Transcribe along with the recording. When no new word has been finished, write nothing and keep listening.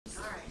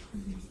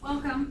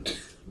Welcome.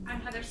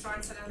 I'm Heather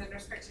Sorensen. I'm the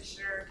nurse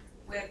practitioner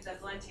with the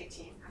Valente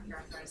team at the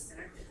Arthritis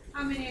Center.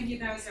 How many of you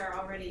guys are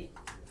already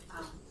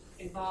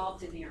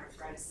involved in the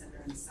Arthritis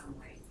Center in some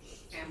way?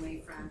 Family,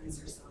 friends,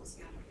 yourselves?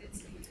 Yeah,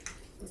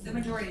 it's the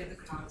majority of the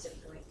crowd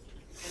typically.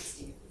 And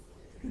Steve.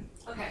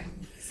 Okay,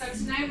 so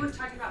tonight we're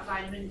talking about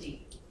vitamin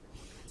D.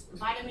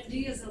 Vitamin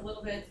D is a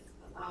little bit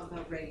of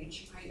a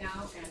rage right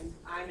now, and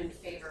I'm in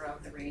favor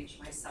of the rage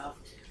myself.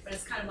 But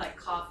it's kind of like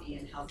coffee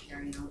in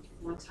healthcare, you know.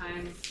 One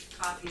time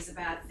coffee is a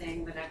bad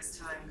thing, the next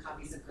time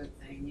coffee's a good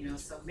thing, you know.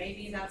 So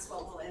maybe that's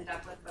what we'll end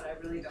up with, but I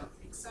really don't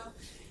think so,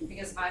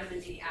 because vitamin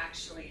D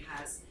actually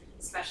has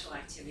special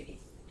activity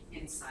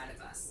inside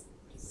of us.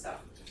 So.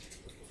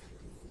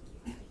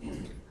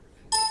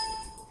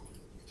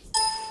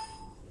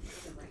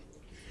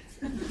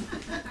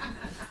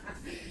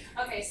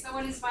 Okay, so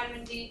what is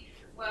vitamin D?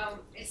 Well,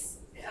 it's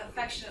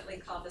affectionately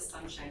called the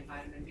sunshine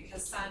vitamin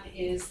because sun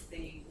is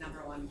the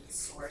 #1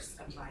 source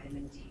of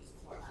vitamin D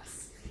for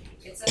us.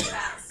 It's a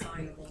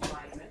fat-soluble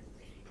vitamin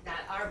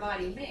that our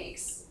body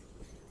makes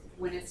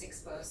when it's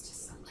exposed to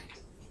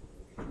sunlight.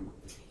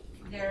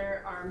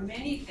 There are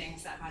many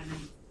things that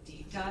vitamin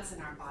D does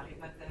in our body,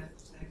 but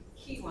the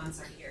key ones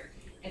are here.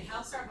 It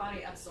helps our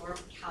body absorb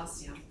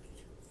calcium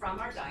from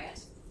our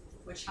diet,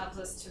 which helps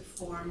us to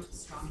form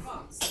strong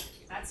bones.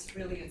 That's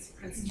really its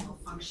principal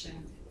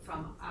function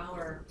from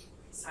our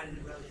side of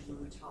the road in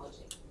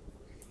rheumatology.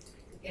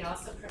 It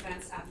also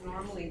prevents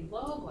abnormally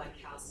low blood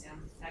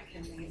calcium that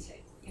can lead to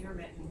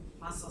intermittent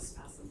muscle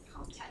spasm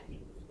called tetany.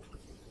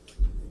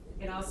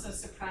 It also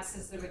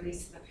suppresses the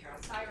release of the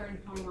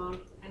parathyroid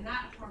hormone, and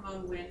that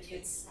hormone, when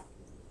it's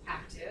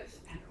active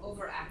and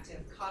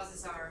overactive,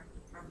 causes our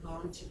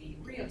bone to be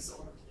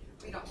reabsorbed.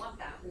 We don't want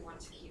that. We want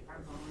to keep our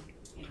bone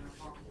in our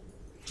bone.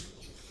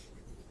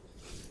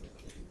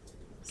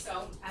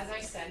 So, as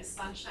I said,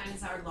 sunshine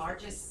is our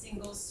largest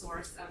single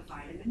source of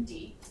vitamin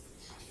D.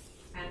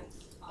 And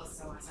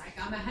also,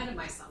 I'm ahead of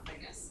myself,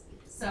 I guess.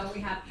 So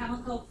we have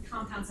chemical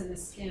compounds in the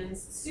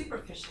skin's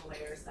superficial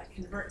layers that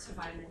convert to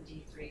vitamin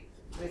D3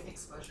 with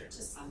exposure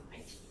to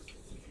sunlight.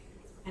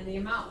 And the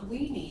amount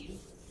we need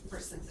for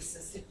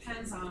synthesis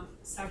depends on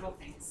several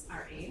things: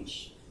 our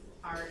age,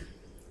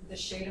 the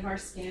shade of our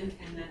skin,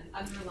 and then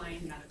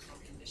underlying medical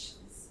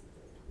conditions.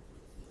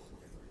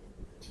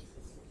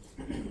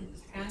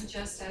 And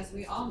just as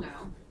we all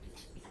know,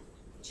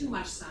 too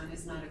much sun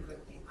is not a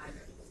good thing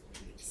either.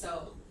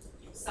 So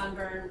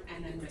sunburn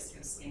and then risk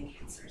of skin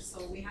cancer.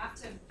 So we have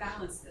to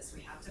balance this.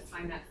 We have to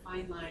find that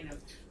fine line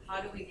of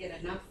how do we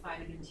get enough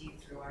vitamin D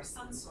through our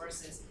sun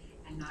sources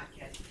and not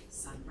get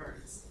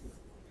sunburns.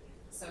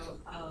 So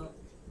a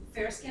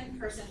fair-skinned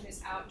person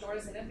who's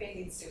outdoors in a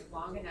bathing suit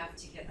long enough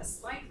to get a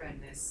slight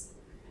redness,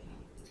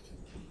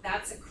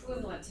 that's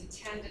equivalent to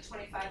 10 to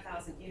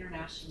 25,000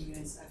 international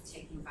units of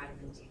taking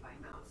vitamin D by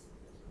mouth.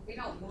 We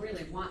don't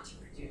really want to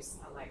produce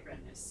a light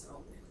redness,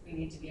 so we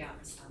need to be out in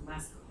the sun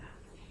less than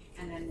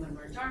that. And then when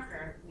we're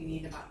darker, we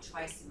need about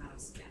twice the amount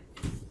of skin.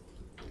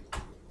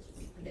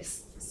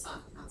 This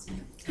sun, not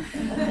skin. We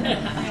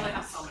only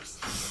have so much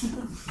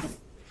sun.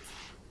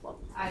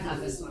 I thought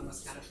this one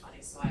was kind of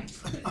funny, so I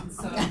put it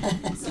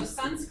in. So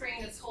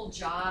sunscreen, its whole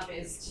job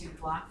is to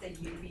block the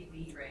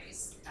UVB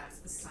rays. That's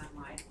the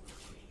sunlight.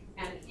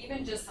 And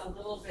even just a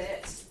little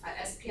bit,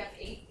 SPF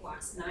 8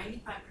 blocks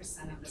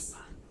 95% of the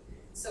sun.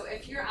 So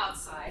if you're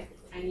outside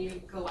and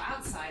you go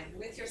outside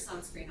with your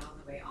sunscreen all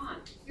the way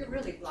on, you're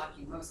really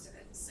blocking most of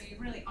it. So you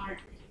really aren't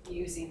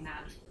using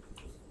that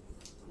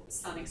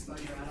sun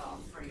exposure at all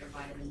for your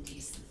vitamin D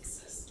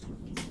synthesis.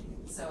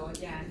 So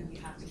again,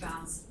 you have to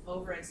balance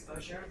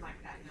overexposure,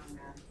 like that young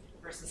man,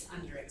 versus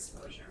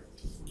underexposure.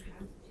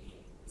 Okay?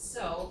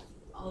 So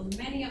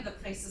many of the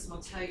places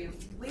will tell you,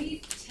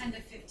 wait 10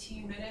 to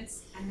 15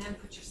 minutes and then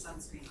put your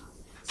sunscreen on.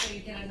 So you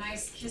get a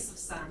nice kiss of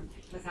sun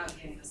without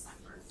getting a sunburn.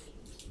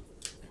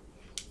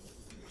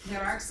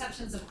 There are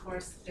exceptions, of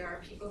course. There are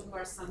people who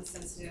are sun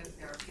sensitive.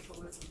 There are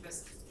people with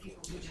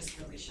people who just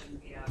really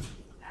shouldn't be out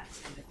at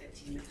 10 to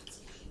 15 minutes.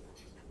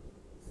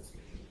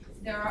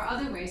 There are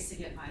other ways to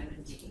get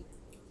vitamin D,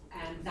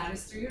 and that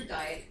is through your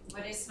diet,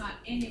 but it's not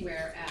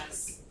anywhere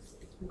as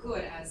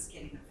good as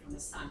getting it from the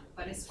sun,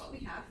 but it's what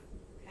we have.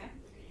 Okay?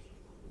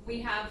 We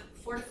have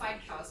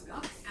fortified cow's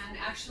milk, and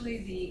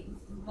actually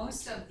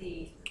most of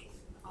the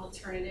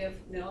alternative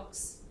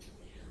milks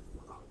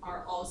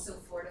are also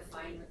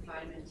fortifying with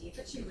vitamin D,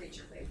 but you read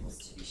your labels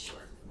to be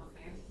sure,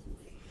 okay?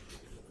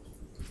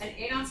 An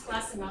 8-ounce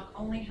glass of milk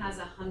only has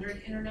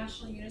 100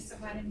 international units of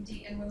vitamin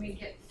D, and when we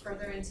get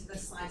further into the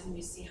slides and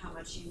you see how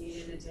much you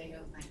need in a day, you're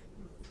like,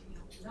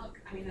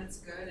 milk, I mean, that's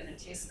good and it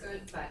tastes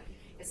good, but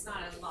it's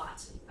not a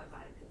lot of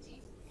vitamin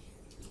D.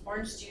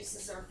 Orange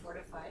juices are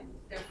fortified.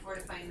 They're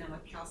fortifying them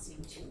with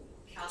calcium too.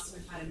 Calcium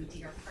and vitamin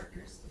D are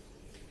partners.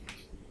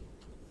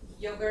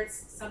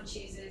 Yogurts, some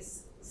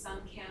cheeses,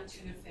 some canned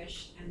tuna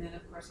fish, and then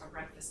of course our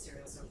breakfast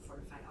cereals are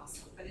fortified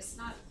also. But it's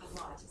not a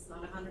lot, it's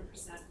not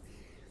 100%.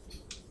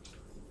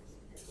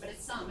 But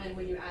it's some, and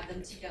when you add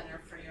them together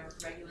for your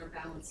regular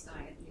balanced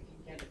diet, you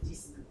can get a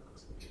decent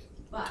amount.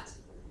 But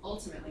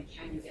ultimately,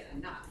 can you get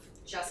enough?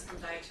 just from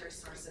dietary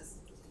sources?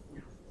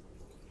 No.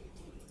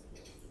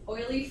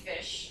 Oily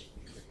fish,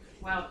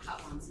 wild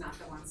caught ones, not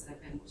the ones that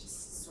have been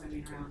just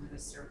swimming around in a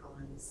circle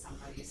in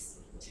somebody's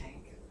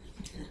tank.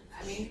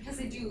 I mean, because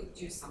they do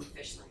some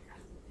fish like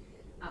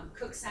that.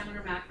 Cooked salmon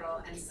or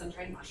mackerel and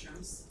sun-dried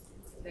mushrooms,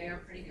 they are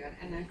pretty good.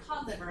 And then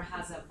cod liver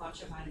has a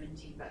bunch of vitamin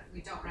D, but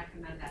we don't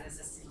recommend that as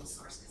a single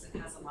source because it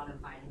has a lot of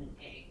vitamin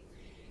A.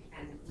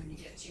 And when you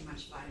get too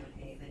much vitamin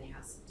A, then you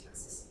have some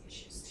toxicity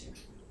issues too.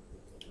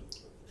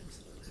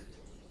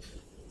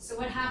 So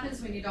what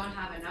happens when you don't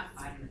have enough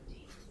vitamin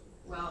D?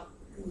 Well,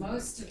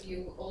 most of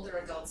you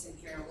older adults in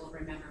here will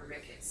remember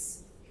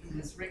rickets,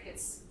 because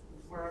rickets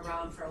were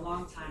around for a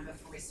long time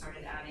before we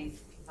started adding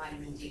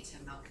vitamin D to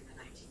milk in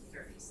the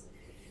 1930s.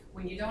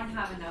 When you don't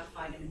have enough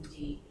vitamin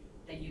D,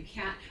 then you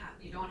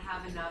don't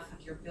have enough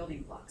of your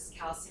building blocks.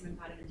 Calcium and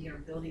vitamin D are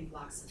building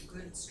blocks of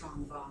good,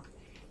 strong bone.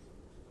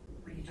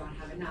 When you don't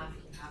have enough,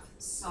 you have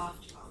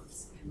soft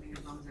bones, and when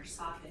your bones are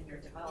soft and you're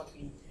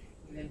developing,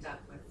 you end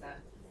up with the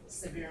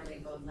severely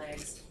bowed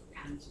legs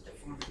and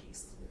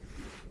deformities.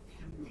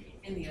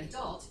 In the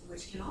adult,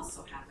 which can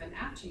also happen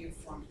after you've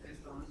formed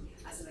good bone,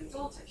 as an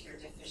adult, if you're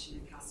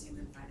deficient in calcium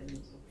and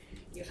vitamin D,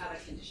 you have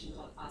a condition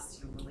called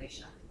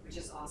osteomalacia, which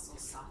is also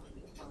soft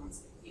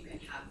bones. You can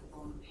have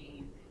bone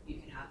pain, you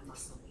can have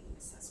muscle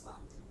weakness as well.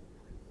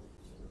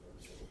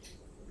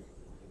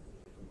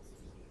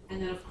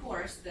 And then, of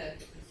course, the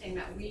thing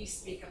that we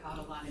speak about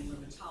a lot in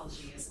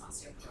rheumatology is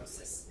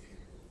osteoporosis.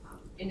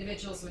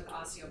 Individuals with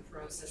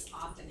osteoporosis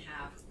often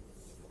have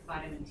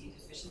vitamin D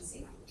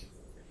deficiency.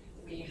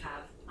 We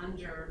have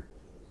under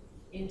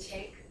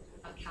intake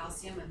of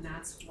calcium, and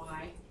that's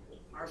why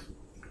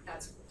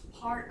that's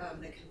part of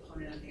the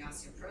component of the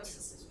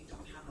osteoporosis is we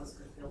don't have those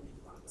good building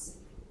blocks.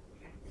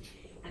 Okay?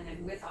 And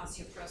then with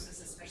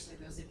osteoporosis, especially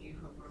those of you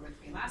who were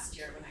with me last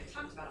year when I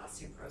talked about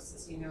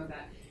osteoporosis, you know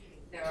that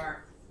there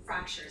are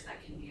fractures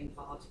that can be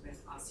involved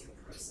with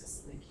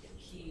osteoporosis. The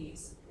key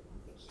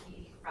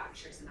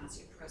fractures in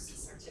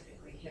osteoporosis are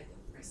typically hip,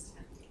 wrist,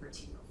 and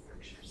vertebral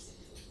fractures.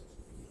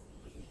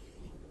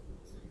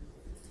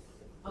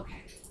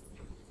 Okay.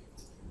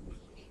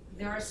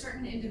 There are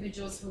certain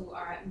individuals who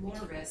are at more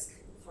risk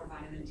for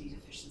vitamin D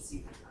deficiency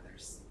than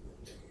others.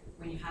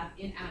 When you have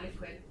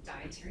inadequate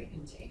dietary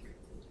intake,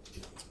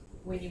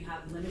 when you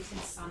have limited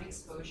sun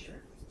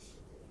exposure,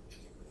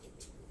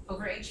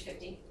 over age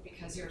 50,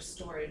 because your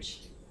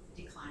storage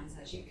declines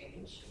as you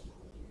age,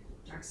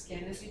 dark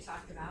skin, as we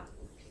talked about,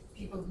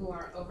 people who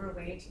are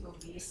overweight,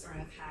 obese, or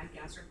have had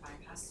gastric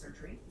bypass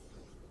surgery,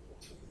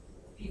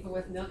 people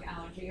with milk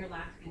allergy or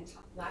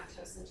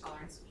lactose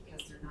intolerance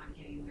because they're not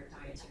getting their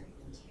dietary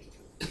intake,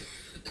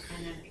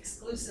 and then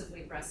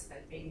exclusively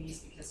breastfed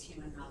babies because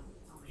human milk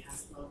only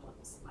has low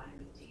levels of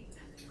vitamin D,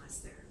 and unless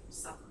they're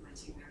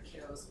supplementing their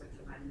kiddos with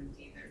the vitamin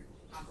D, they're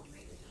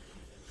probably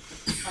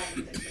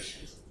slightly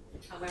deficient.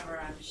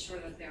 However, I'm sure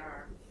that there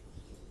are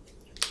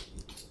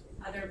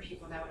other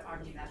people that would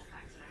argue that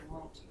fact, and I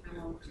won't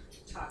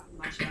talk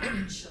much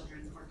about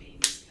children or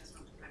babies because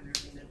we're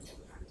primarily in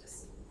adult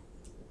practice.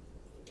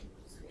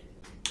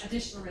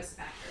 Additional risk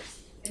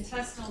factors: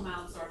 intestinal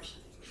malabsorption.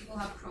 People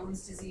who have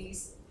Crohn's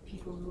disease,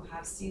 people who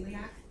have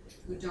celiac,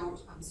 who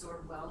don't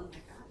absorb well in the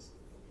gut.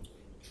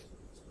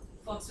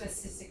 Folks with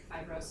cystic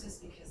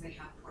fibrosis because they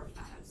have poor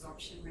fat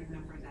absorption.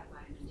 Remember that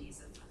vitamin D is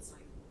a fat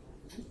soluble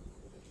vitamin.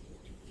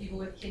 People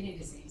with kidney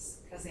disease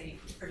because they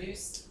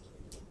produce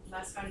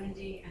less vitamin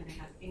D and they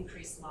have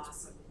increased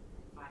loss of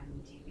vitamin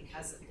D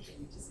because of the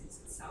kidney disease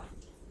itself.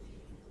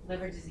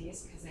 Liver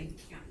disease because they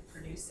can't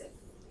produce it.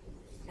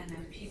 And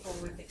then people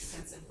with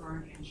extensive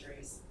burn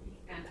injuries.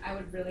 And I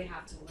would really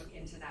have to look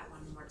into that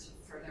one more to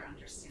further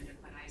understand it,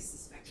 but I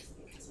suspect it's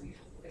because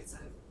it's a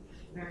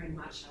very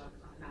much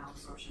a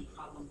malabsorption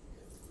problem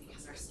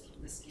because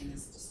the skin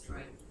is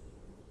destroyed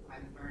by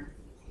the burn.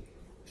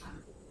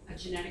 A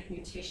genetic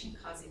mutation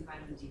causing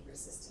vitamin D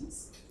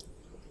resistance.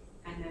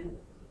 And then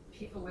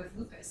people with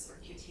lupus or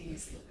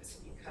cutaneous lupus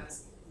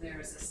because there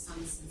is a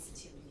sun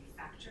sensitivity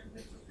factor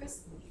with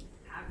lupus and it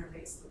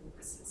aggravates the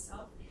lupus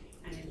itself.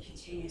 And in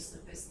cutaneous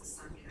lupus, the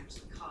sun can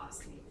actually cause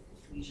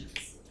the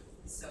lesions.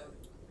 So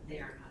they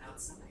are not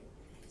outside.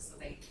 So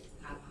they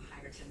have a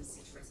higher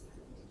tendency towards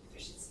vitamin D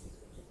deficiency.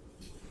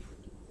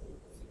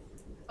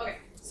 Okay,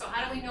 so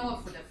how do we know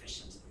if we're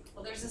deficient?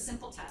 Well, there's a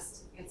simple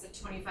test. It's a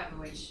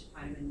 25OH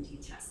vitamin D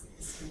test.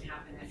 This can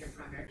happen at your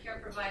primary care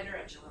provider,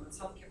 at your women's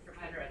health care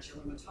provider, at your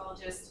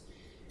rheumatologist.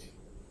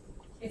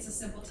 It's a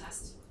simple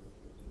test.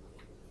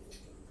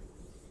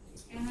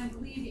 And I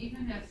believe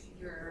even if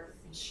your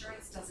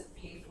insurance doesn't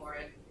pay for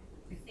it,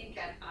 I think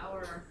at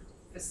our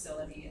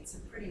facility, it's a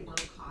pretty low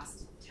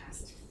cost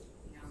test.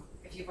 You know,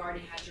 if you've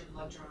already had your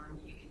blood drawn,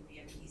 you can be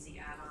an easy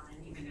add-on,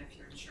 and even if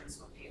your insurance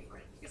won't pay for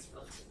it, it's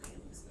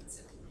relatively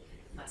inexpensive,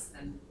 less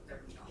than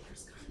 $30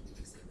 kind of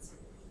expensive.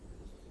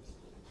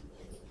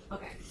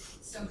 Okay,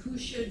 so who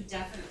should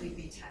definitely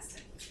be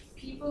tested?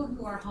 People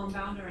who are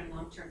homebound or in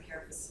long-term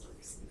care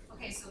facilities.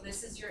 Okay, so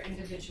this is your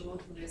individual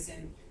who is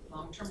in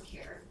long-term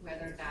care,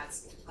 whether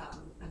that's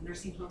a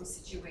nursing home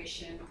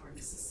situation or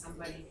this is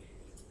somebody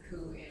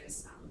who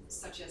is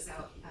such as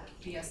out at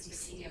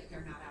BSDC, if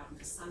they're not out in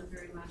the sun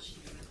very much,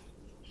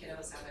 you know,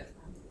 kiddos out at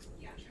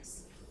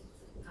pediatrics.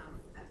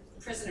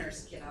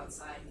 Prisoners get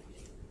outside,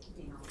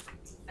 you know,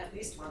 at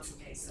least once a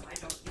day, so I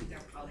don't think they're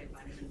probably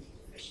vitamin D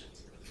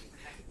deficient.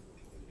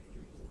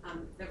 Okay.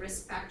 The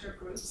risk factor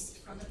groups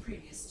from the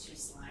previous two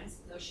slides,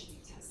 those should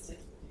be tested.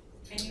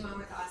 Anyone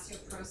with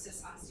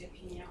osteoporosis,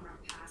 osteopenia, or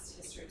a past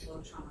history of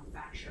low trauma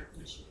fracture,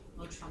 which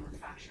low trauma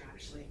fracture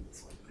actually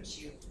is what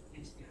puts you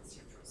into the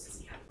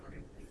osteoporosis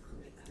category, we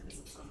included that as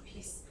its own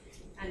piece.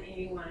 And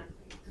anyone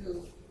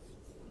who,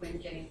 when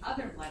getting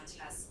other blood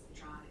tests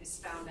drawn, is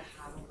found to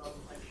have a low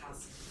blood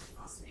calcium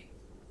or phosphate.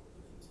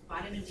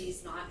 Vitamin D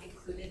is not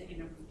included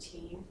in a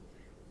routine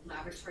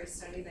laboratory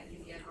study that you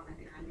get on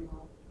an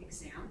annual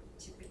exam,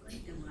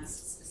 typically,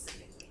 unless it's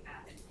specifically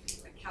added.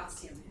 But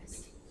calcium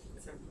is.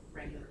 It's a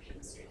regular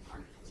chemistry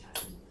part of the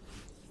test.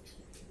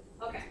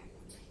 Okay,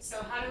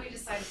 so how do we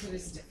decide who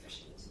is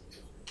deficient?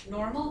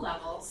 Normal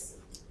levels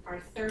are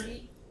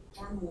 30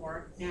 or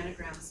more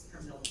nanograms per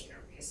milliliter.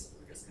 Okay, so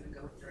we're just going to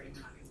go with 30,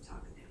 we're not going to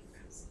talk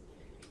nanograms.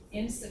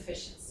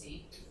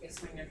 Insufficiency is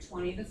when you're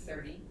 20 to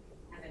 30,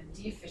 and then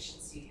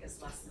deficiency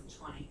is less than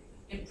 20.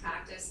 In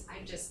practice,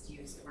 I just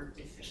use the word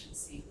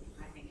deficiency.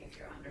 I think if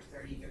you're under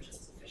 30, you're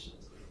just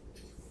deficient.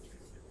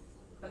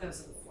 But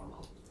those are the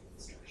formal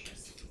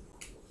structures.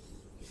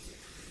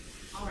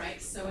 All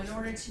right, so in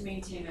order to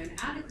maintain an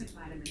adequate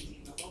vitamin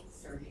D level,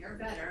 30 or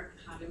better,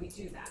 how do we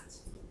do that?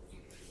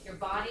 Your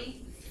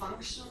body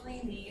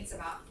functionally needs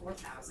about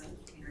 4,000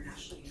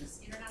 international units.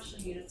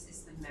 International units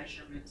is the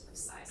measurement of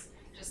size.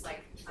 Just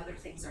like other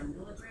things are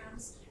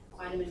milligrams,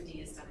 vitamin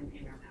D is done in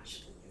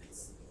international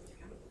units.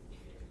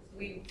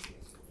 Okay?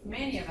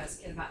 Many of us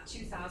get about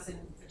 2,000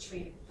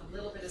 between the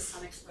little bit of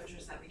sun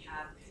exposures that we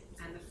have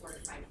and the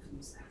fortified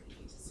foods that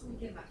we eat. So we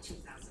get about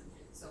 2,000.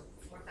 So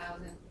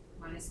 4,000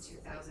 minus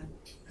 2,000,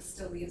 that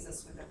still leaves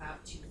us with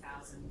about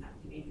 2,000 that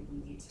maybe we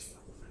need to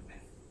supplement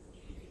with.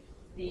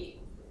 The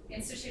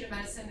Institute of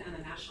Medicine and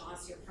the National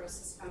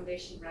Osteoporosis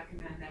Foundation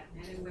recommend that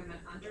men and women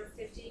under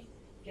 50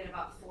 get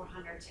about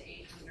 400 to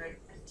 800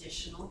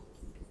 additional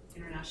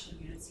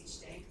international units each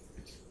day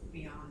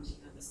beyond,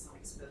 you know, the sun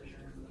exposure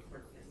and the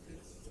fortified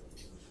foods.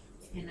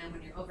 And then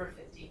when you're over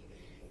 50,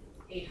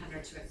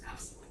 800 to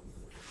 1,000.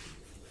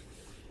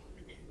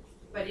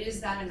 But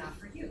is that enough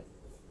for you?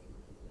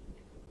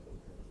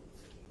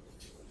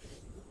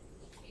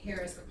 Here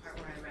is the part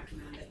where I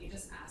recommend that you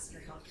just ask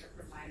your healthcare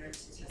provider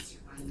to test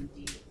your vitamin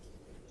D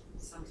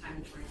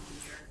sometime during the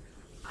year.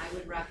 I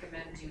would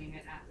recommend doing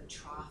it at the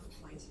trough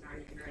point in our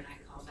year, and I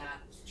call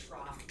that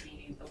trough,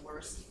 meaning the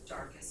worst,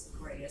 darkest,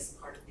 grayest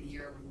part of the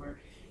year when we're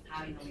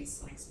having the least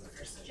sun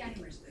exposure. So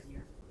January's a good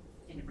year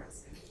in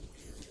Nebraska.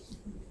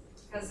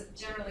 Because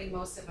generally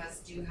most of us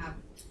do have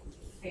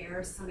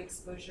fair sun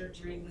exposure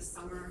during the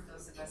summer,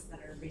 those of us that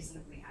are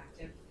reasonably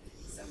active.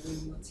 So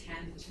we will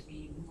tend to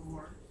be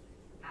more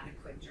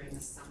adequate during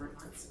the summer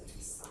months with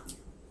the sun.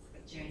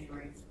 But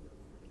January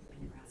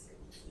in Nebraska.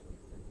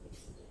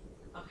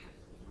 Okay.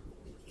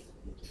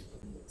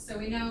 So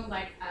we know,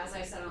 like as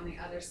I said on the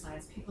other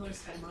slides, people who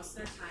spend most of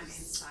their time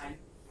inside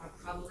are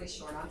probably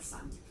short on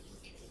sun.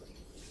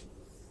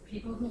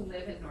 People who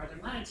live in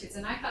northern latitudes,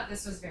 and I thought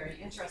this was very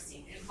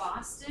interesting. In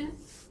Boston,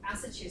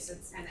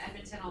 Massachusetts, and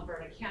Edmonton,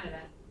 Alberta,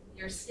 Canada,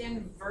 your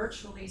skin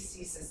virtually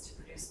ceases to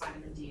produce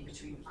vitamin D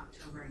between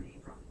October and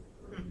April.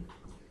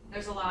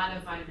 There's a lot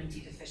of vitamin D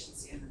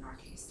deficiency in the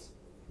Northeast.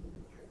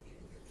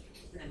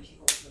 And then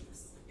people with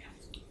lupus, yeah.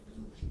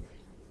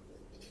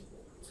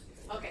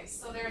 Okay,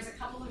 so there's a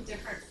couple of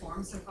different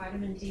forms of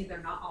vitamin D. They're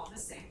not all the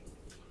same.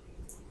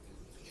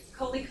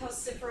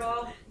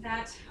 Cholecalciferol,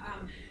 that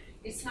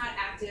it's not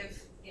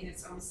active in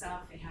its own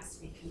self, it has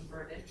to be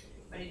converted,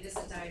 but it is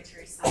a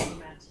dietary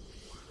supplement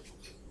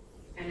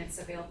and it's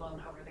available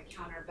on over the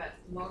counter. But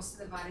most of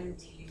the vitamin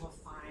D you will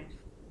find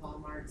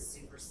Walmart,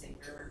 Super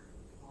Saver,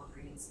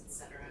 Walgreens,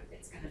 etc.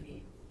 It's going to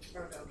be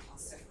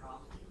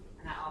ergocalciferol,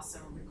 and that also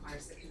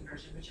requires the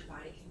conversion, but your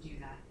body can do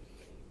that.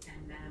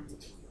 And then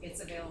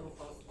it's available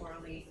both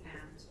orally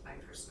and by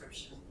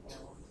prescription,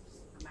 oral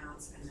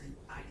amounts, and then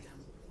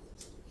IM.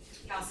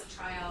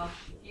 Calcitriol,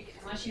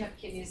 unless you have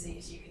kidney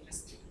disease, you can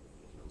just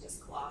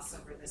gloss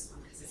over this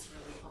one because it's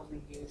really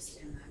only used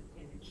in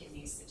the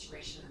kidney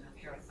situation and the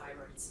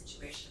parathyroid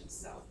situation.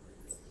 So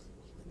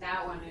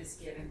that one is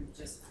given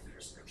just by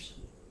prescription.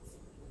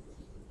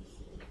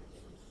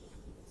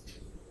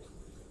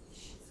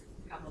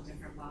 A couple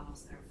different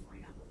bottles there for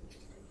you.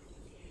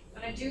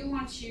 But I do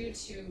want you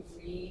to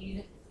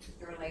read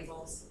your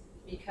labels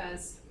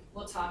because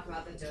we'll talk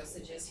about the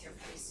dosages here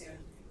pretty soon.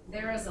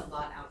 There is a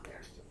lot out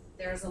there.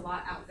 There's a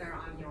lot out there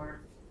on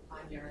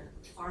your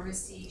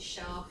pharmacy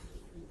shelf.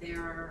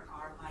 There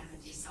are vitamin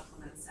D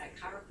supplements at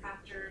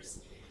chiropractors.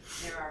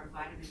 There are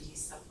vitamin D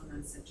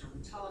supplements at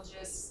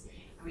dermatologists.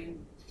 I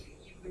mean,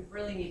 you would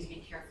really need to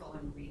be careful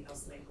and read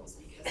those labels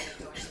because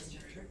the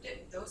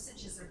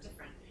dosages are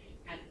different.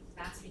 And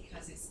that's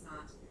because it's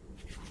not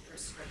a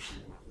prescription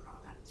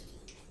product.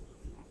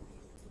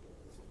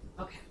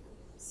 Okay,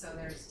 so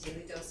there's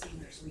daily dosing,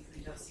 there's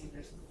weekly dosing,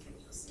 there's monthly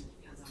dosing. calcium.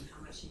 It depends on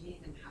how much you need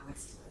and how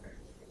it's delivered.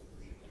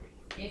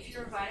 If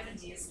your vitamin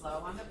D is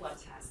low on the blood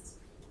test,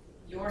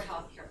 your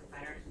healthcare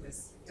provider who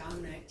has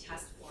done the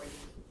test for you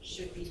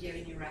should be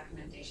giving you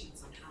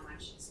recommendations on how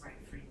much is right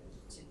for you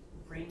to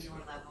bring your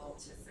level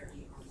to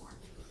 30 or more.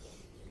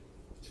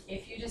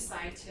 If you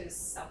decide to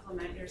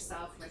supplement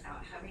yourself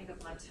without having the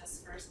blood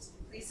test first,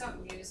 please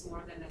don't use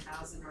more than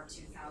 1,000 or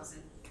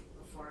 2,000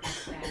 before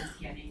then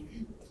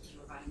getting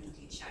your vitamin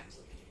D checked,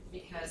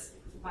 because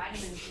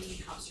vitamin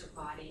D helps your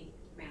body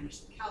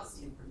manage the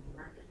calcium,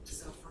 remember?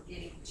 So if we're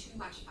getting too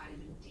much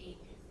vitamin D,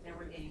 then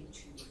we're getting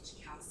too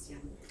much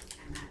calcium,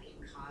 and that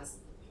can cause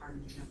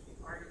hardening of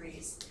the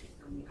arteries,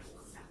 and we don't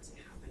want that to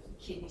happen.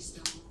 Kidney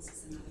stones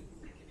is another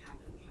thing that can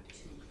happen when you have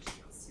too much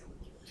calcium.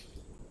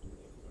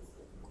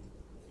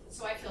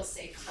 So I feel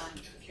safe telling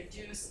you, if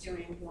you're just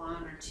doing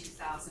 1,000 or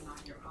 2,000 on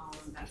your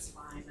own, that's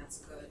fine, that's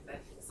good,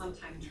 but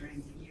sometime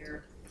during the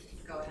year,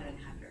 go ahead and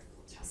have your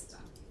test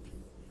done.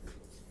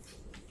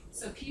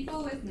 So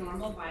people with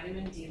normal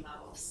vitamin D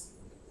levels,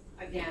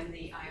 again,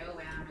 the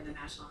IOM and the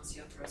National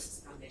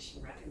Osteoporosis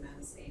Foundation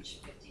recommends age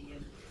 50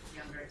 and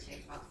younger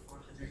take about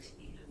 400 to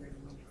 800,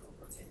 and when you're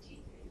over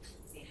 50,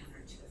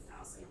 800 to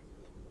 1,000.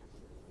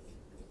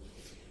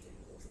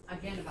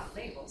 Again, about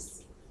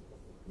labels,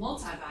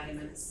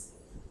 multivitamins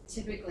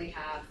typically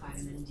have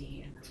vitamin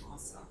D in them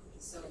also,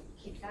 so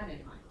keep that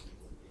in mind,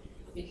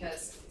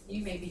 because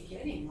you may be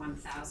getting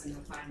 1,000 of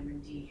vitamin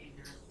D in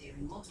your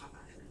daily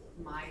multivitamin.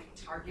 My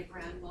Target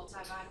brand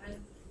multivitamin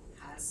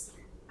has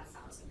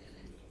 1,000 in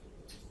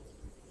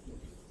it.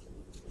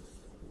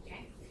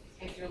 Okay,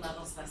 if your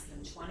level's less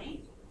than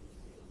 20,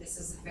 this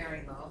is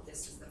very low,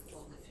 this is the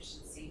full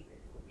deficiency.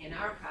 In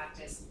our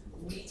practice,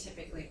 we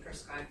typically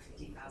prescribe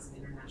 50,000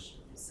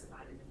 international units of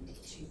vitamin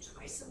D2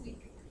 twice a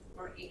week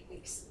for 8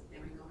 weeks.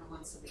 Then we go to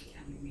once a week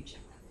and we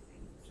recheck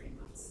everything in 3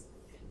 months.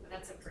 But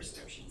that's a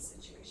prescription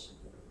situation.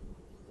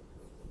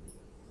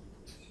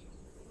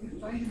 With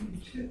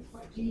vitamin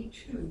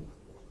D2,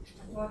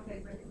 I thought they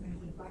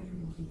recommended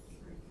vitamin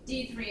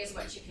D3. D3 is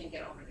what you can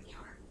get over the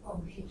counter.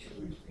 Oh,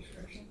 D2 is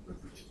prescription?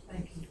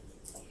 Thank you.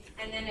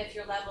 And then if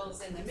your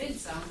level's in the mid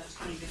zone, the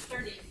 20 to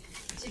 30,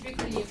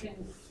 typically you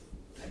can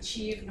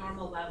achieve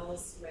normal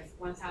levels with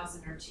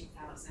 1,000 or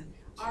 2,000.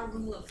 Our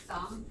rule of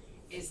thumb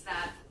is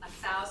that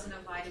 1,000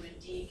 of vitamin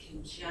D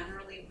can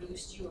generally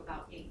boost you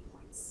about 8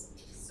 points.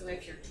 So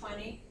if you're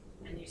 20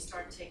 and you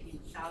start taking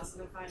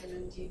 1,000 of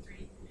vitamin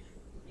D3,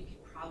 you can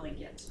probably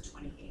get to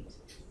 28.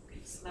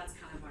 Okay, so that's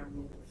kind of our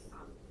rule of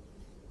thumb.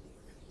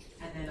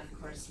 And then of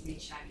course,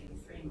 recheck in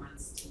 3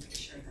 months to make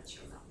sure that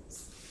your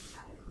level's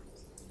adequate.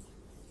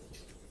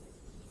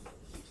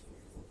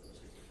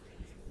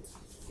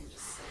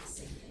 Just say the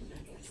same thing,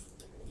 I guess.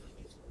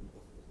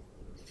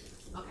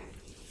 Okay,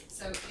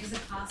 so is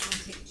it possible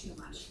to take too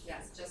much?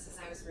 Yes, just as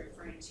I was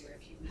referring to,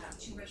 if you have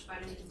too much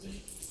vitamin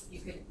D, you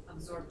could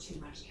absorb too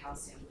much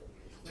calcium,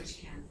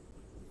 which can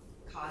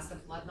cause the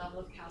blood level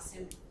of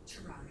calcium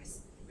to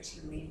rise, which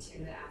can lead to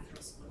the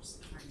atherosclerosis,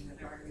 the hardening of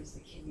the arteries, the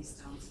kidney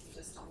stones. You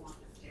just don't want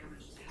the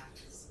damage to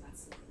happen, so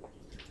that's the reason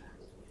for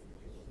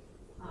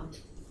that.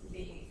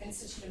 The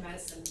Institute of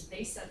Medicine,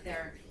 they set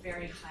their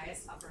very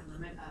highest upper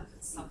limit of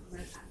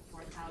supplement at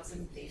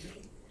 4,000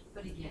 daily.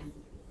 But again,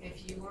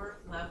 if your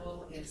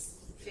level is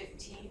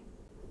 15,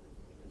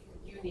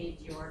 you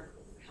need your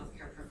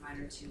healthcare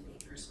provider to be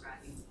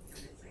prescribing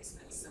a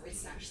replacement. So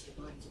it's actually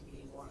going to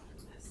be more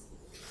than this.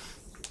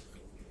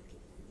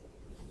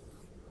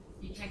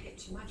 You can't get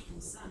too much from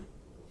the sun.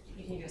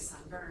 You can get a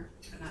sunburn,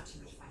 but not too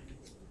much vitamin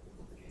D.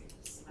 Okay,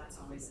 so that's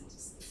always a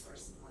distant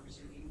source as long as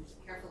you're being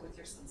careful with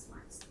your sun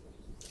smarts.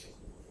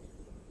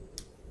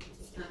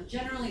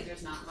 Generally,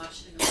 there's not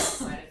much in the way of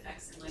side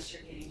effects unless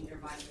you're getting your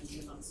vitamin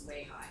D levels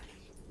way high.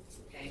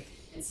 Okay,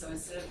 and so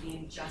instead of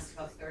being just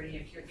above 30,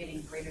 if you're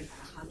getting greater than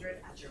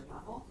 100 at your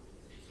level,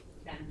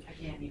 then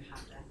again you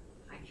have the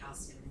high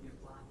calcium in your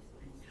blood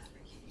and you have the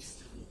kidney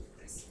stone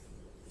risk.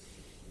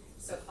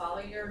 So follow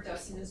your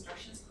dosing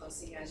instructions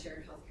closely as your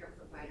healthcare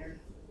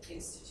provider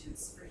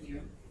institutes for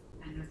you,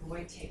 and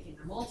avoid taking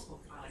the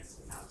multiple products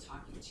without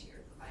talking to your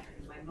provider.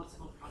 And by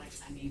multiple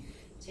products, I mean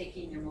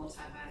taking your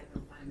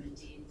multivitamin vitamin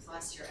D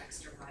plus your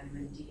extra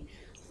vitamin D,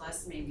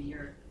 plus maybe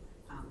you're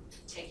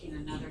taking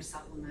another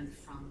supplement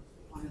from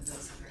one of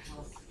those other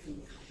health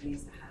food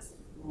companies that has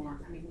more.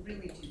 I mean,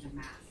 really do the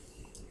math.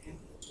 Okay.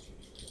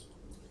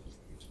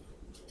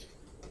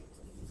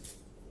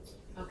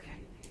 Okay.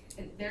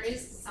 And there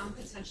is some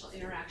potential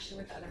interaction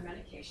with other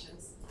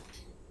medications.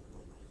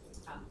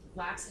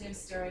 Laxatives,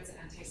 steroids, and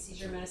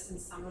anti-seizure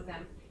medicines, some of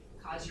them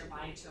cause your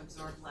body to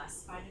absorb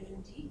less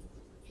vitamin D.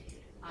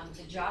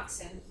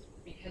 Digoxin,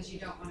 because you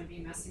don't want to be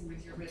messing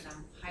with your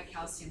rhythm, high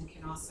calcium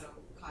can also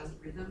cause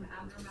rhythm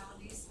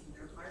abnormalities in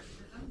your heart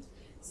rhythm.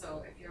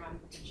 So if you're on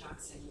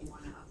digoxin, you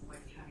want to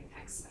avoid having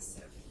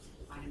excessive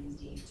vitamin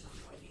D to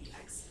avoid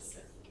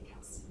excessive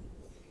calcium.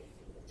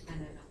 And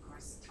then of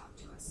course, talk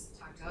to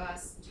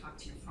us, talk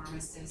to your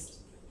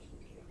pharmacist.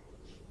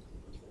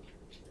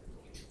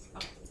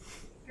 Okay.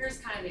 Here's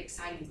kind of the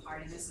exciting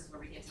part, and this is where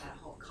we get to that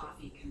whole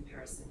coffee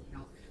comparison, you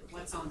know,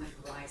 what's on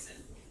the horizon.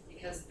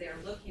 because they're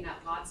looking at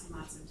lots and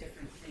lots of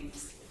different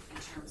things in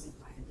terms of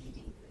vitamin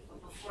D.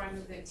 But before I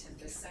move into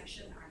this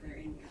section, are there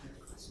any other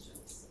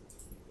questions?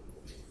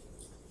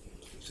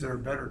 Is there a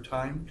better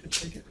time to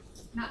take it?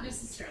 Not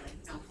necessarily,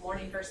 no,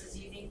 morning versus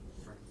evening.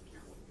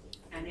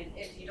 No. And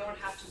if you don't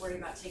have to worry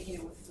about taking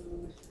it with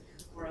food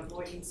or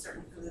avoiding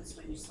certain foods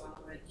when you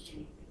swallow it,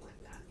 anything like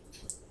that.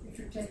 If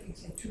you're taking,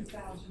 say,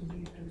 2,000,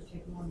 you better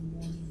take one in the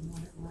morning and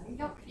one at night?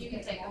 Nope, you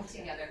can take them all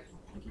together.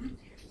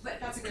 But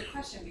that's a good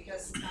question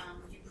because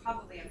you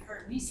probably have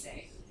heard me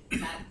say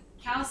that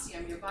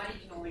calcium, your body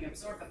can only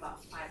absorb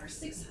about 500 or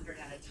 600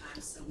 at a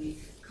time, so we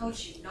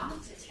coach you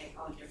not to take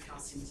all your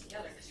calcium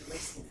together because you're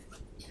wasting it,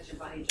 because your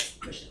body just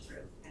push it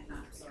through and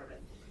not absorb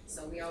it.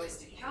 So we always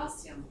do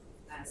calcium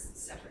as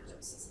separate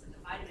doses, and the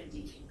vitamin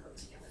D can go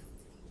together.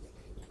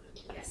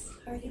 Yes?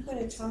 Are you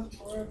going to talk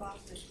more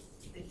about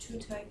the two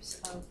types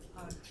of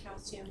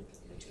calcium,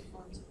 the two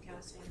forms of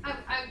calcium?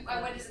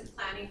 I wasn't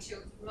planning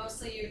to.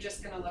 Mostly you're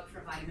just going to look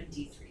for vitamin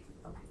D3.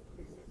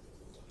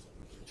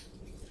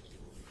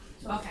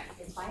 Okay.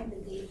 Is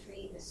vitamin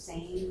D3 the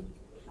same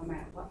no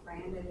matter what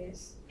brand it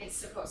is? It's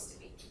supposed to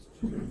be.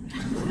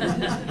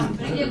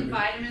 But again,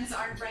 vitamins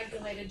aren't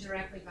regulated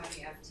directly by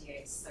the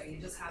FDA, so you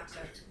just have to,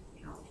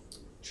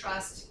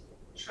 trust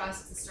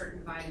the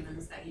certain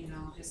vitamins that you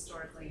know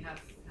historically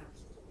have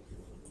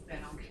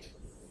been okay.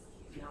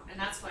 And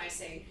that's why I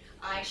say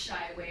I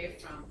shy away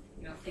from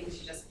things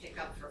you just pick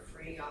up for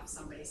free off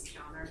somebody's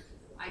counter.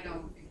 I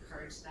don't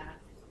encourage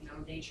that.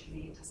 Nature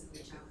Made does a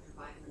good job with the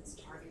vitamins.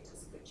 Target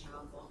does a good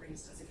job.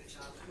 Walgreens does a good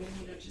job. I mean,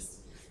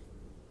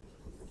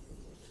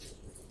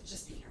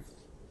 just be careful.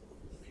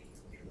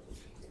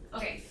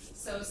 Okay,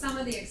 so some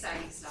of the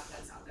exciting stuff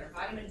that's out there.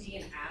 Vitamin D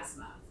and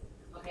asthma.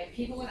 Okay,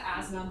 people with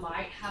asthma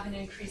might have an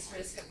increased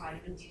risk of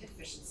vitamin D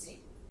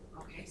deficiency.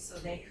 Okay, so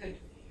they could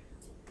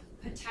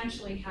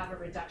potentially have a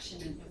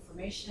reduction in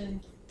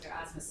inflammation, their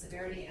asthma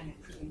severity, and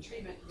improving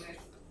treatment with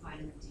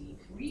vitamin D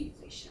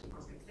repletion or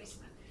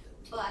replacement.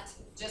 But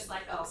just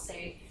like I'll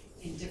say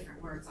in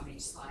different words on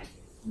each slide,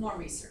 more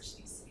research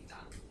needs to be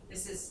done.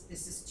 This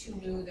is too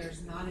new.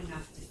 There's not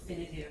enough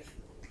definitive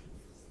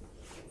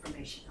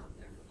information out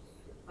there,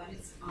 but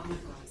it's on the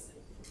horizon.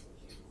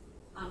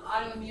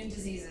 Autoimmune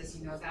diseases,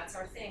 that's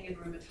our thing in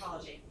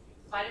rheumatology.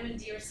 Vitamin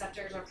D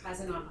receptors are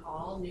present on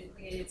all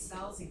nucleated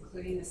cells,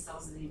 including the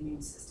cells of the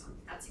immune system.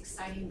 That's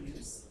exciting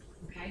news,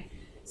 okay?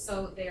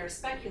 So they are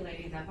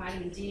speculating that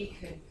vitamin D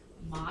could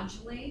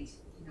modulate,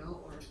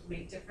 or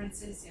make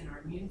differences in our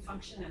immune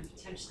function and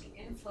potentially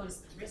influence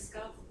the risk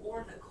of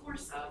or the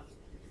course of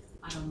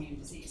autoimmune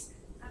disease.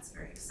 That's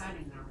very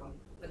exciting in our world,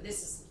 but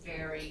this is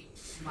very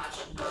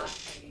much not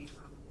a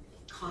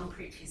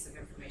concrete piece of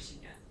information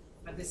yet.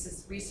 But this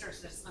is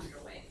research that's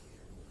underway.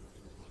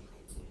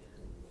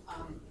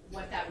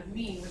 What that would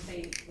mean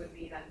would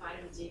be that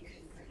vitamin D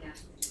could again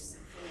reduce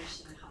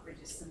inflammation and help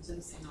reduce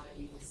symptoms in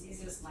autoimmune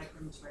diseases like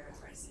rheumatoid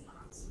arthritis and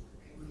Crohn's.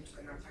 Okay,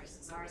 rheumatoid arthritis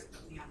is ours,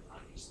 but we have a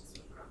lot of patients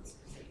with Crohn's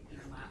because they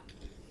interlap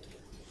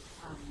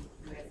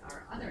with our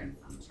other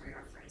inflammatory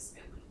arthritis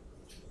family.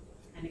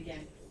 And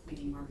again, we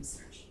need more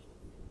research.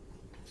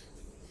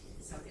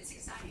 So it's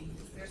exciting.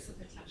 There's the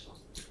potential.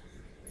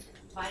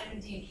 Vitamin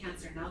D in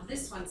cancer. Now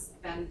this one's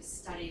been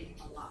studied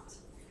a lot.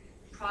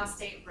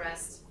 Prostate,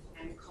 breast,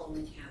 and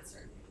colon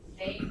cancer.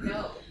 They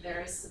know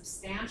there is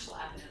substantial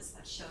evidence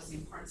that shows the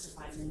importance of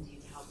vitamin D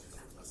to help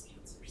prevent those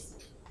cancers.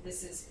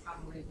 This is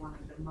probably one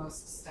of the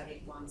most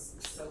studied ones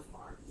so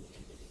far.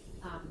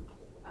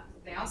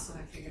 They also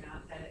have figured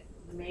out that it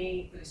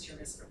may boost your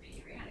risk for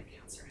pancreatic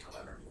cancer,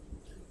 however.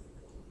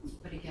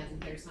 But again,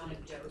 there's not a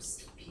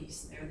dose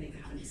piece there. They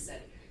haven't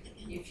said,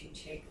 if you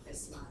take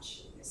this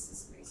much, this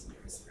is raising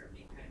your risk for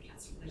pancreatic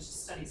cancer. There's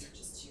just, studies are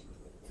just too.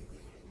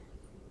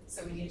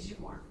 So we need to do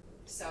more.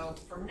 So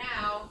for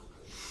now,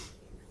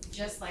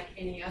 just like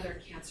any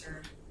other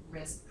cancer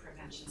risk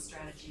prevention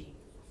strategy,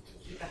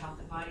 keep a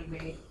healthy body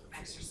weight,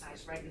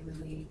 exercise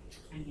regularly,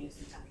 and use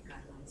the diet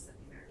guidelines that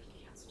the American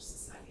Cancer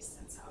Society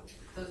sends out.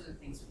 Those are the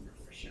things we know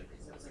for sure,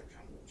 because those are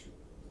tried and true.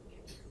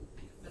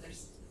 But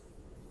there's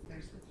the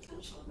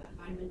potential that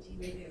vitamin D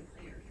may be a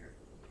player here.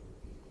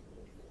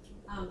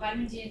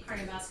 Vitamin D and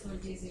cardiovascular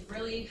disease is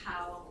really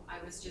how I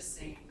was just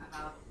saying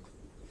about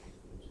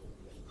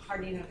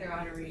hardening of their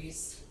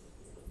arteries,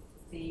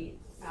 the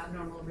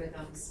abnormal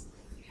rhythms.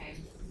 Okay.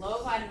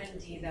 Low vitamin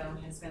D, though,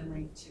 has been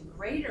linked to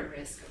greater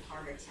risk of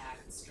heart attack,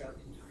 stroke,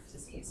 and heart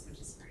disease, which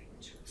is very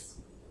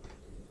interesting.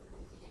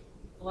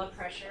 Blood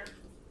pressure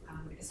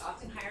is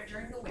often higher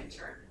during the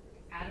winter,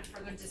 at a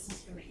further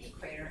distance from the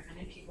equator, and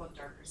in people with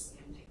darker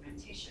skin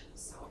pigmentation.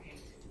 So, okay,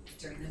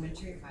 during the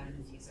winter, your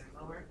vitamin Ds are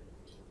lower.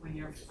 When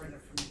you're further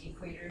from the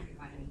equator, your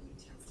vitamin D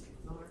tends to be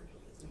lower.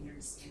 When your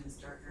skin is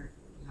darker,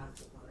 you have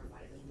lower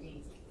vitamin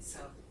D.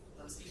 So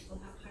those people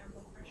have higher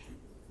blood pressure.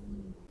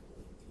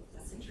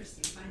 That's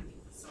interesting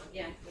finding. So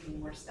again, we need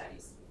more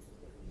studies.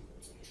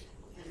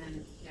 And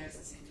then there's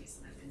the same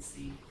reason I've been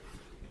saying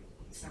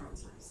several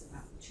times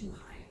about too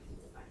high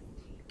vitamin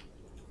D.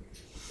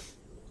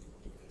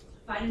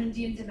 Vitamin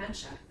D in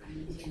dementia,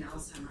 vitamin D in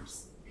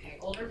Alzheimer's. Okay,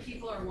 older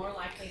people are more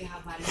likely to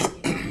have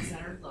vitamin D levels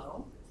that are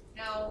low.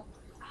 Now,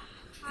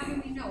 how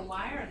do we know?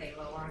 Why are they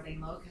low? Are they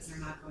low because they're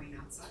not going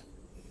outside?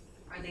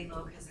 Are they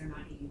low because they're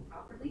not eating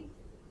properly?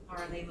 Or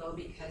are they low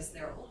because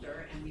they're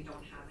older and we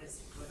don't have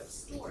as good of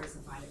stores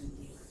of vitamin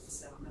D like we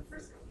said on the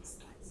first couple of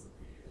slides?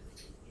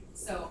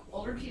 So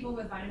older people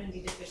with vitamin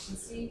D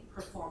deficiency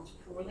performed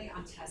poorly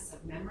on tests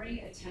of memory,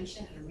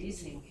 attention, and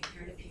reasoning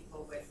compared to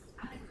people with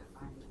adequate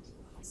vitamin D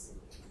levels.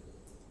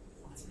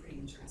 Well, that's pretty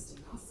interesting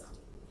also.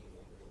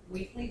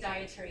 Weekly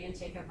dietary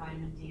intake of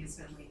vitamin D has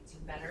been linked to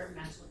better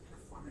mental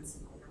performance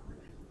in older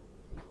women.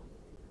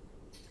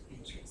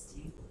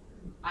 Interesting.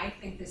 I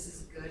think this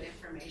is good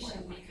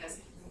information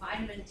because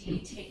vitamin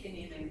D taken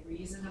in a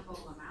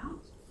reasonable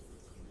amount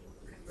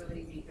could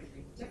really make a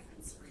big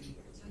difference for your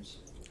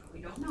attention. But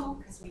we don't know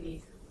because we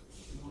need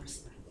more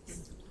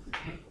studies.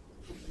 Okay?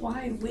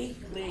 Why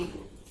weekly?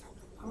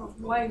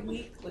 Why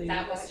weekly?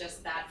 That was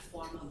just that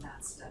form of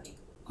that study.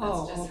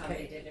 Oh, That's just how they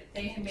okay. did it.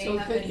 They may So it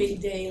have could been, be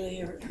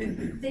daily or it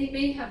could be, they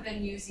may have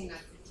been using a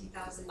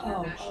 50,000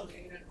 Oh, international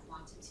okay. unit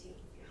quantity.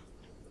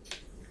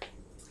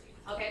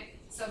 Okay,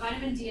 so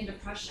vitamin D and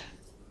depression.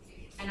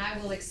 And I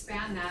will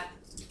expand that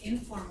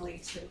informally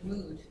to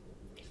mood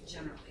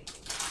generally.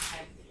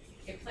 Okay?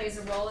 It plays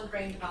a role in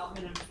brain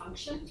development and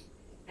function.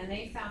 And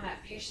they found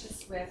that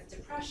patients with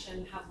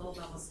depression have low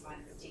levels of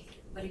vitamin D.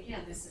 But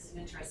again, this is an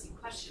interesting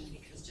question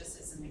because just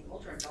as in the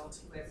older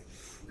adults with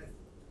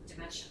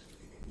dementia,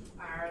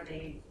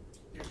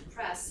 they're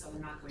depressed, so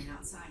they're not going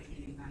outside and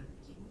getting vitamin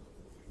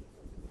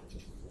D.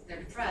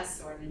 They're depressed,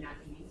 so are they not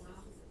eating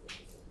well?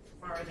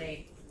 Or are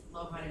they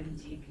low vitamin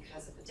D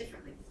because of a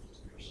different link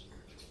of depression?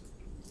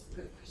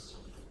 Good question.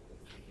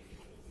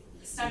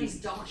 The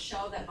studies don't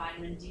show that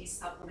vitamin D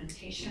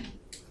supplementation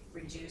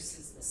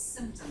reduces the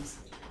symptoms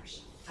of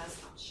depression. It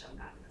does not show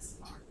that thus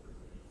far.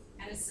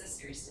 And it's a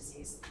serious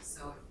disease,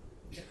 so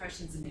if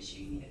depression's an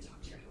issue, you need to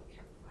talk to your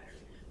healthcare provider.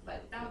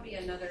 But that would be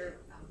another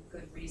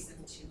good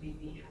reason to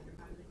maybe have your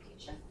vitamin D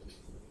checked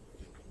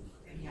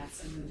if you have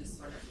some mood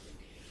disorder.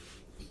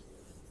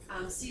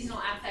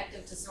 Seasonal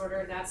affective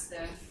disorder, that's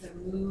the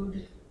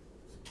mood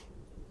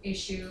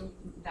issue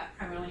that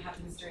primarily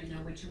happens during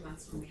the winter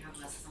months when we have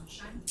less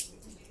sunshine.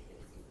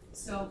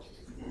 So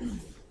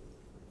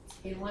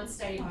in one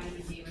study,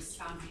 vitamin D was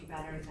found to be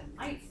better than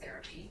light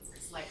therapy,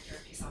 because light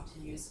therapy is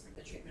often used for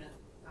the treatment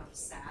of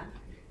SAD,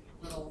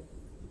 little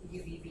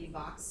UVB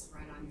box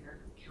right on your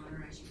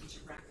counter as you eat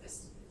your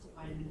breakfast.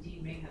 Vitamin D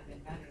may have been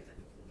better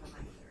than the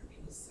light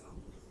therapy, so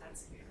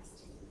that's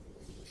interesting.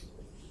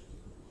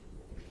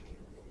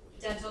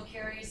 Dental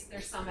caries,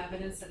 there's some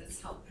evidence that it's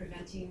helped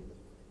preventing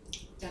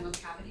dental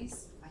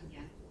cavities, but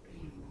again,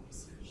 we need more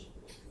research.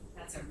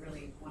 That's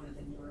really one of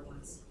the newer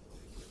ones.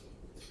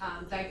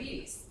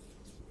 Diabetes.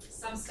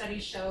 Some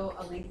studies show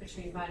a link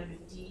between vitamin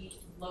D,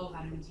 low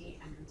vitamin D,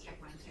 and type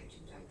 1 and type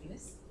 2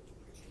 diabetes.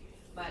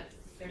 But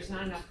there's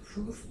not enough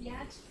proof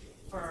yet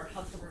for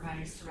healthcare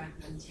providers to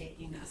recommend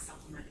taking a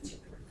supplement to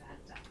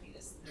prevent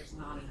diabetes. There's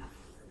not enough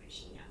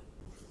information yet.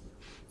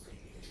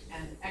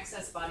 And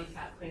excess body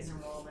fat plays a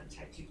role in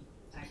type 2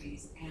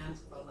 diabetes and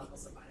low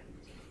levels of vitamin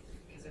D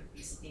because of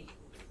obesity,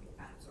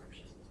 fat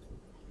absorption.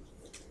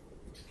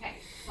 Okay,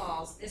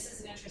 falls. This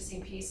is an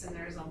interesting piece, and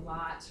there's a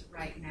lot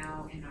right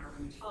now in our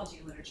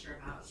rheumatology literature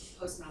about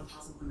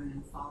postmenopausal women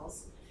and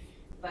falls.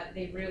 But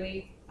they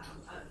really,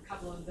 a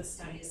couple of the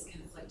studies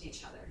conflict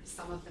each other.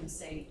 Some of them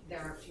say there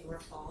are fewer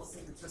falls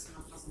in the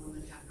postmenopausal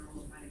women who have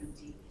normal vitamin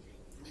D,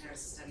 and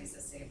there's studies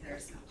that say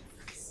there's no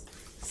difference.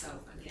 So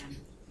again,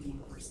 we need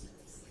more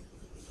studies.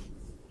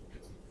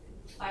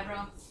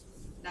 Fibro,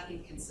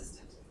 nothing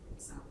consistent.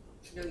 So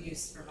no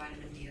use for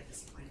vitamin D at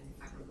this point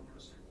in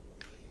fibromyalgia.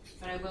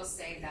 But I will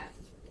say that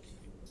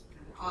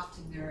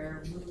often there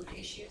are mood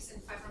issues in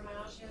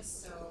fibromyalgia,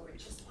 so it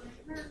just wouldn't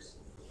hurt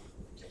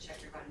to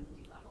check your vitamin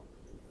D level.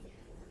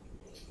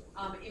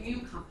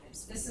 Immune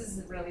competence. This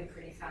is really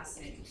pretty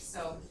fascinating.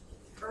 So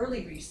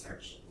early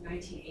research,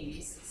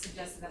 1980s,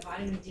 suggested that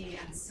vitamin D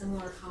and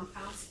similar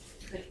compounds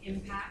could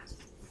impact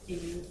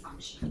immune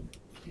function.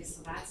 Okay,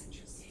 so that's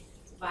interesting.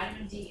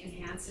 Vitamin D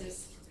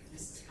enhances,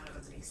 this is kind of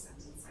a big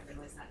sentence, I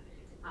realize that,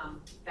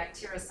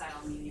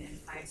 bactericidal, meaning it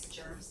fights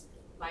germs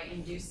by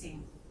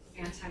inducing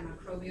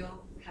antimicrobial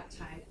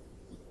peptide.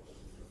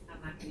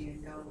 I'm not going to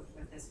even go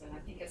with this, but I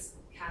think it's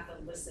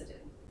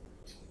cathelicidin,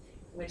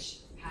 which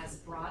has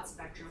broad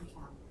spectrum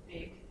or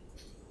big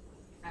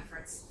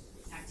efforts,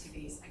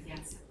 activities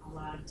against a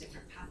lot of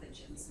different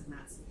pathogens, and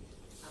that's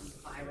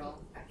viral,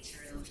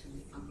 bacterial,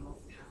 and fungal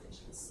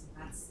pathogens. So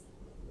that's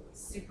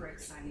super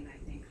exciting, I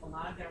think. A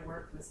lot of their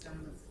work was done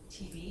with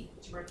TB,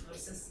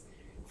 tuberculosis,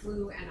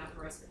 flu, and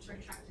upper respiratory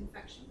tract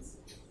infections.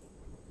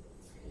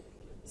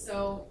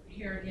 So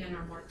here again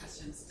are more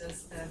questions.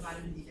 Does the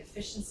vitamin D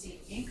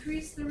deficiency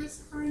increase the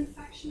risk for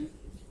infection?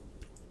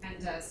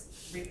 And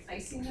does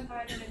replacing the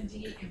vitamin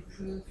D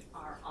improve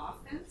our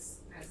offense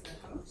as the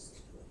host?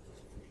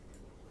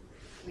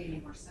 We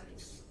need more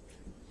studies.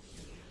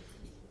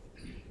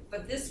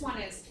 But this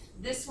one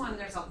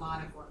there's a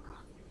lot of work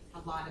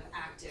on, a lot of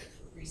active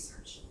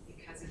research,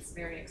 because it's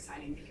very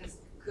exciting, because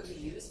Could we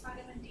use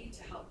vitamin D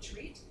to help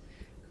treat?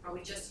 Are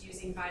we just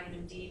using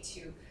vitamin D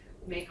to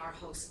make our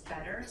host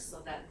better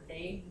so that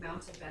they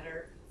mount a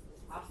better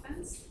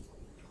offense?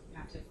 You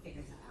have to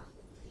figure that out.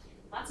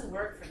 Lots of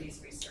work for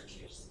these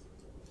researchers.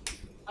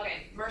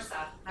 Okay,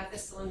 MRSA,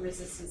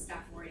 methicillin-resistant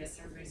Staph aureus.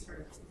 Everybody's heard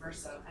of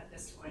MRSA at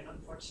this point,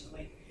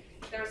 unfortunately.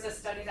 There was a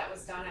study that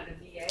was done at a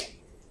VA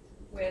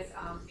with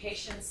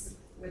patients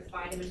with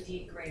vitamin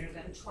D greater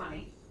than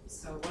 20.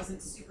 So it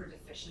wasn't super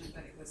deficient,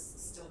 but it was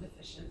still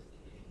deficient.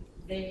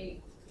 The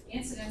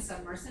incidence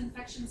of MRSA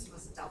infections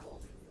was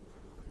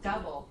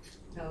double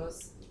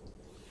those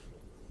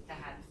that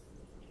had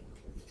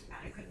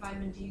adequate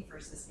vitamin D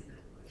versus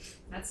inadequate.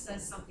 That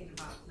says something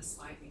about the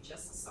slide we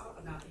just saw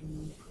about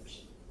immune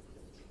function.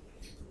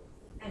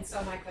 And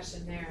so my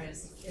question there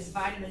is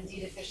vitamin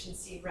D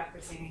deficiency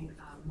representing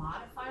a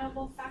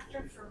modifiable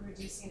factor for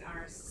reducing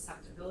our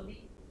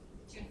susceptibility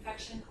to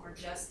infection, or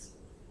just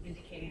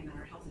indicating that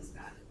our health is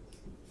bad?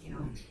 You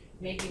know,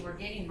 maybe we're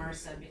getting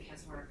MRSA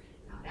because we're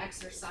not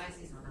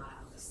exercising, we're not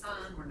out in the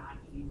sun, we're not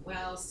eating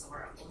well, so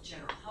our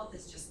general health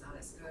is just not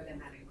as good, and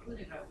that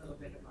included a little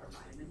bit of our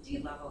vitamin D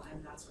level,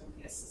 and that's when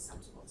we get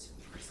susceptible to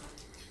MRSA.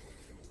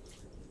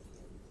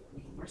 We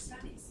need more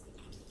studies.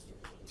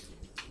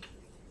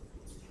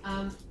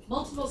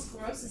 Multiple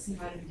sclerosis and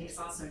vitamin D is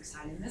also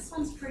exciting. This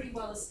one's pretty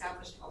well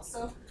established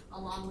also,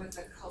 along with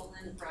the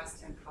colon,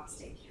 breast, and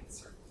prostate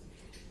cancer.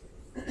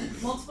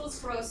 Multiple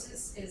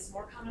sclerosis is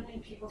more common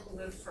in people who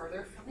live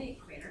further from the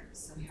equator,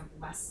 so they have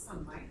less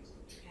sunlight.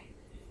 Okay?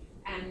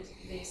 And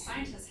the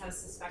scientists have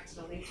suspected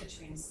a link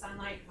between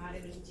sunlight,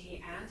 vitamin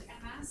D, and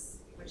MS,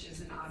 which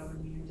is an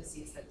autoimmune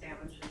disease that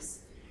damages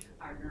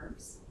our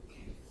nerves.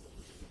 Okay?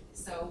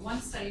 So one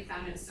study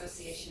found an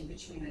association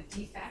between a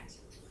defect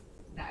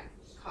that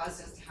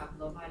caused us to have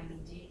low vitamin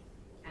D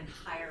and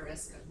higher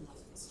risk of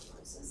multiple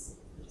sclerosis,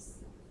 which is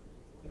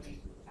really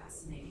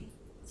fascinating.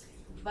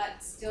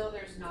 But still,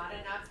 there's not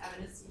enough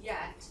evidence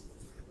yet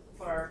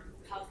for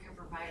healthcare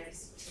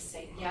providers to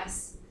say,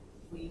 yes,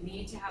 we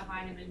need to have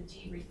vitamin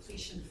D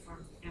repletion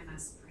for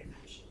MS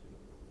prevention.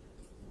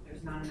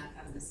 There's not enough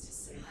evidence to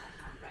say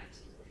that outright.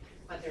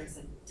 But there's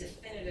a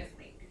definitive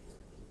link.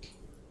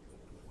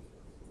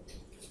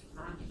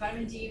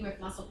 Vitamin D with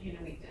muscle pain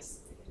and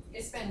weakness.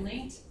 It's been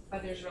linked,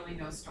 but there's really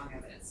no strong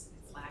evidence.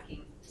 It's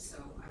lacking, so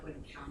I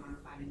wouldn't count on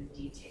vitamin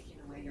D taking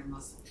away your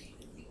muscle pain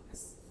and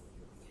weakness.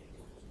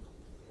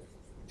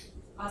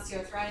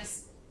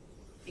 Osteoarthritis,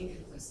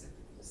 inconclusive.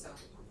 So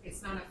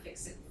it's not a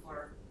fix-it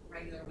for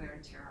regular wear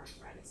and tear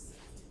arthritis.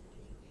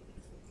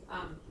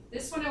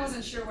 This one I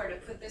wasn't sure where to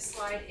put this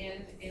slide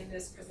in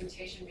this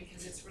presentation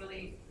because it's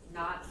really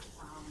not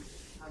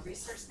a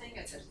research thing.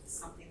 It's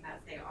something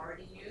that they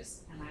already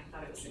use, and I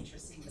thought it was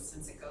interesting, but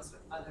since it goes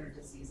with other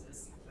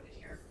diseases, I put it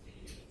here.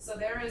 So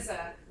there is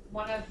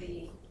one of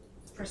the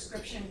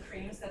prescription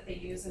creams that they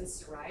use in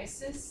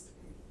psoriasis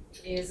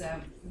is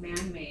a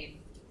man-made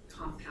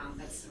compound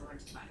that's similar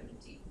to vitamin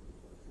D.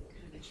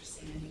 Kind of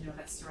interesting, and you know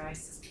that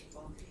psoriasis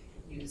people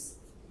use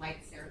light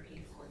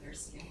therapy for their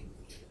skin.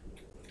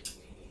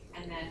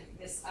 And then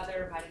this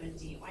other vitamin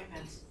D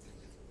ointment,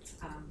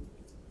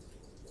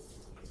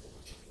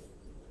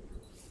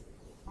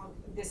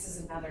 this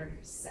is another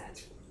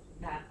set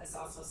that is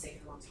also safe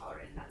and well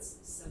tolerated. That's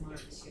similar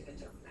to the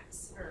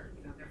Doconex, or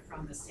you know, they're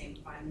from the same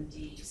vitamin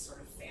D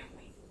sort of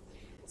family.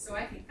 So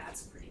I think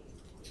that's pretty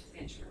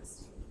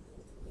interesting.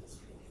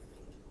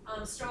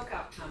 Stroke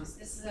outcomes.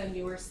 This is a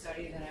newer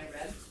study that I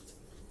read.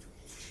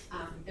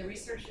 The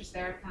researchers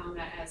there found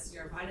that as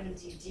your vitamin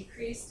D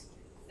decreased,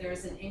 there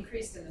is an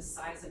increase in the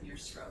size of your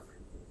stroke.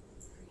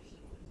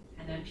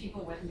 And then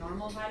people with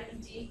normal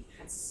vitamin D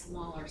had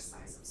smaller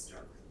size of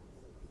stroke.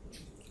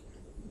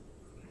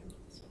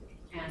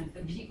 And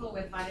the people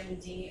with vitamin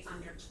D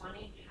under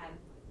 20 had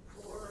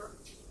poorer,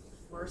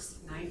 worse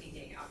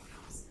 90-day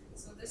outcomes.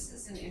 So this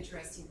is an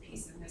interesting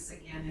piece, and this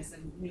again is a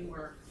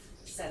newer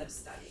set of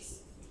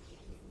studies.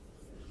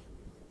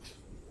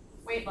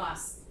 Weight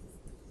loss.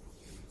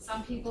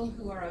 Some people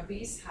who are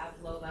obese have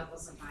low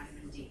levels of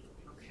vitamin D,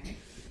 okay?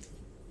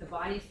 The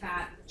body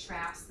fat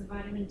traps the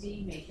vitamin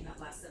D, making it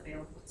less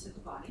available to the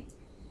body.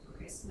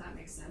 Okay, so that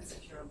makes sense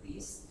if you're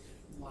obese,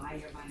 why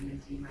your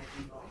vitamin D might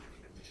be low.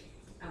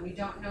 And we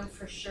don't know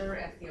for sure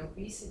if the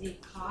obesity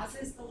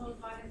causes the low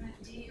vitamin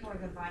D or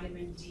the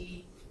vitamin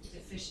D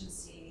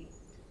deficiency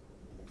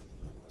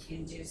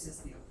induces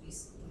the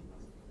obesity.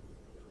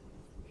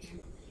 Okay.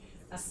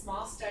 A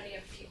small study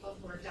of people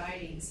who are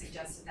dieting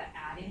suggested that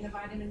adding the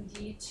vitamin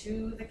D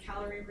to the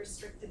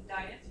calorie-restricted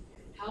diet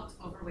helped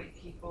overweight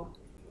people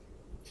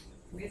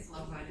with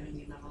low vitamin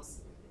D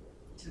levels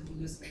to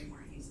lose weight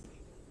more easily.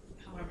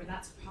 However,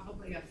 that's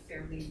probably a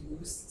fairly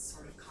loose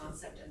sort of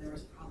concept, and there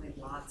was probably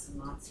lots and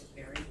lots of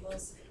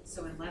variables.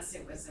 So unless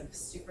it was a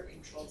super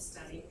controlled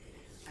study,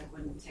 I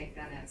wouldn't take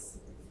that as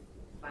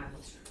viable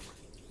truth.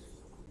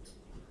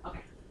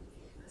 Okay,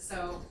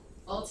 so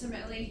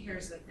ultimately,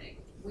 here's the thing.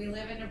 We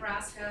live in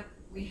Nebraska,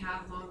 we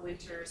have long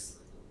winters.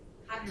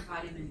 Have your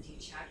vitamin D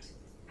checked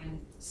and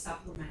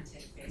supplement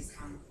it based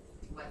on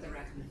what the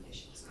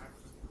recommendations are.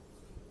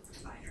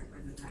 provider,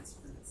 whether that's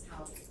women's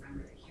health,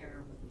 primary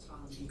care,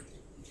 rheumatology,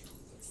 internal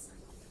medicine.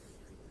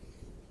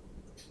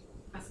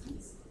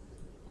 Questions?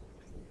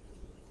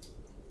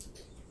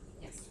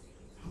 Yes.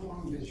 How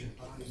long does your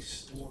body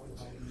store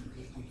vitamin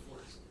D before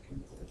it's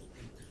completely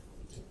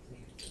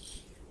depleted?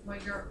 Well,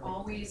 you're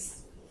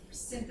always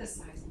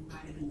synthesizing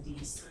vitamin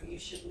D, so you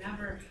should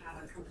never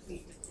have a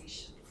complete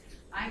depletion.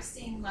 I've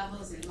seen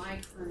levels in my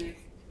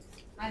clinic,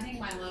 I think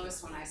my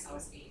lowest one I saw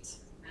was 8,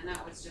 and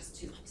that was just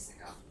 2 weeks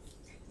ago.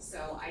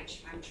 So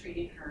I'm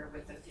treating her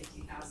with a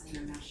 50,000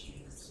 international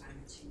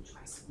vitamin 2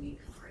 twice a week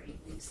for 8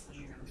 weeks,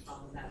 and we're gonna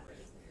follow that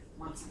with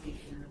once a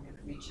week, and then we're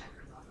gonna recheck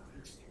her level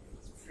in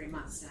 3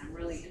 months. And I'm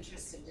really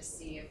interested to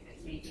see if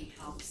it maybe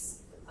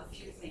helps a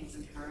few things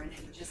in her, and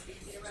it would just be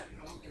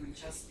theoretical, it would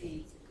just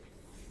be,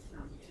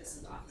 this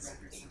is off the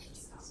record, so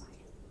it's not mine.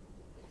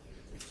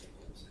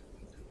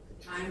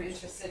 I'm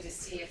interested to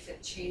see if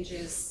it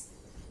changes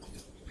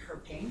her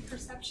pain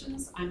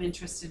perceptions. I'm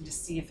interested to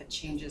see if it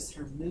changes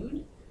her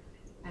mood.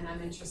 And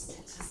I'm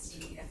interested to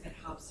see if it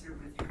helps her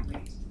with her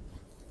weight.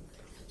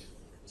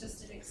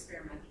 Just an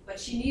experiment, but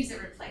she needs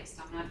it replaced.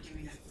 I'm not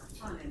doing it for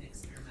fun and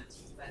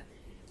experimenting, but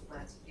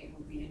it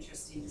will be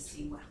interesting to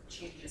see what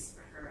changes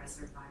for her as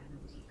her vitamin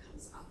D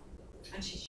comes up. And she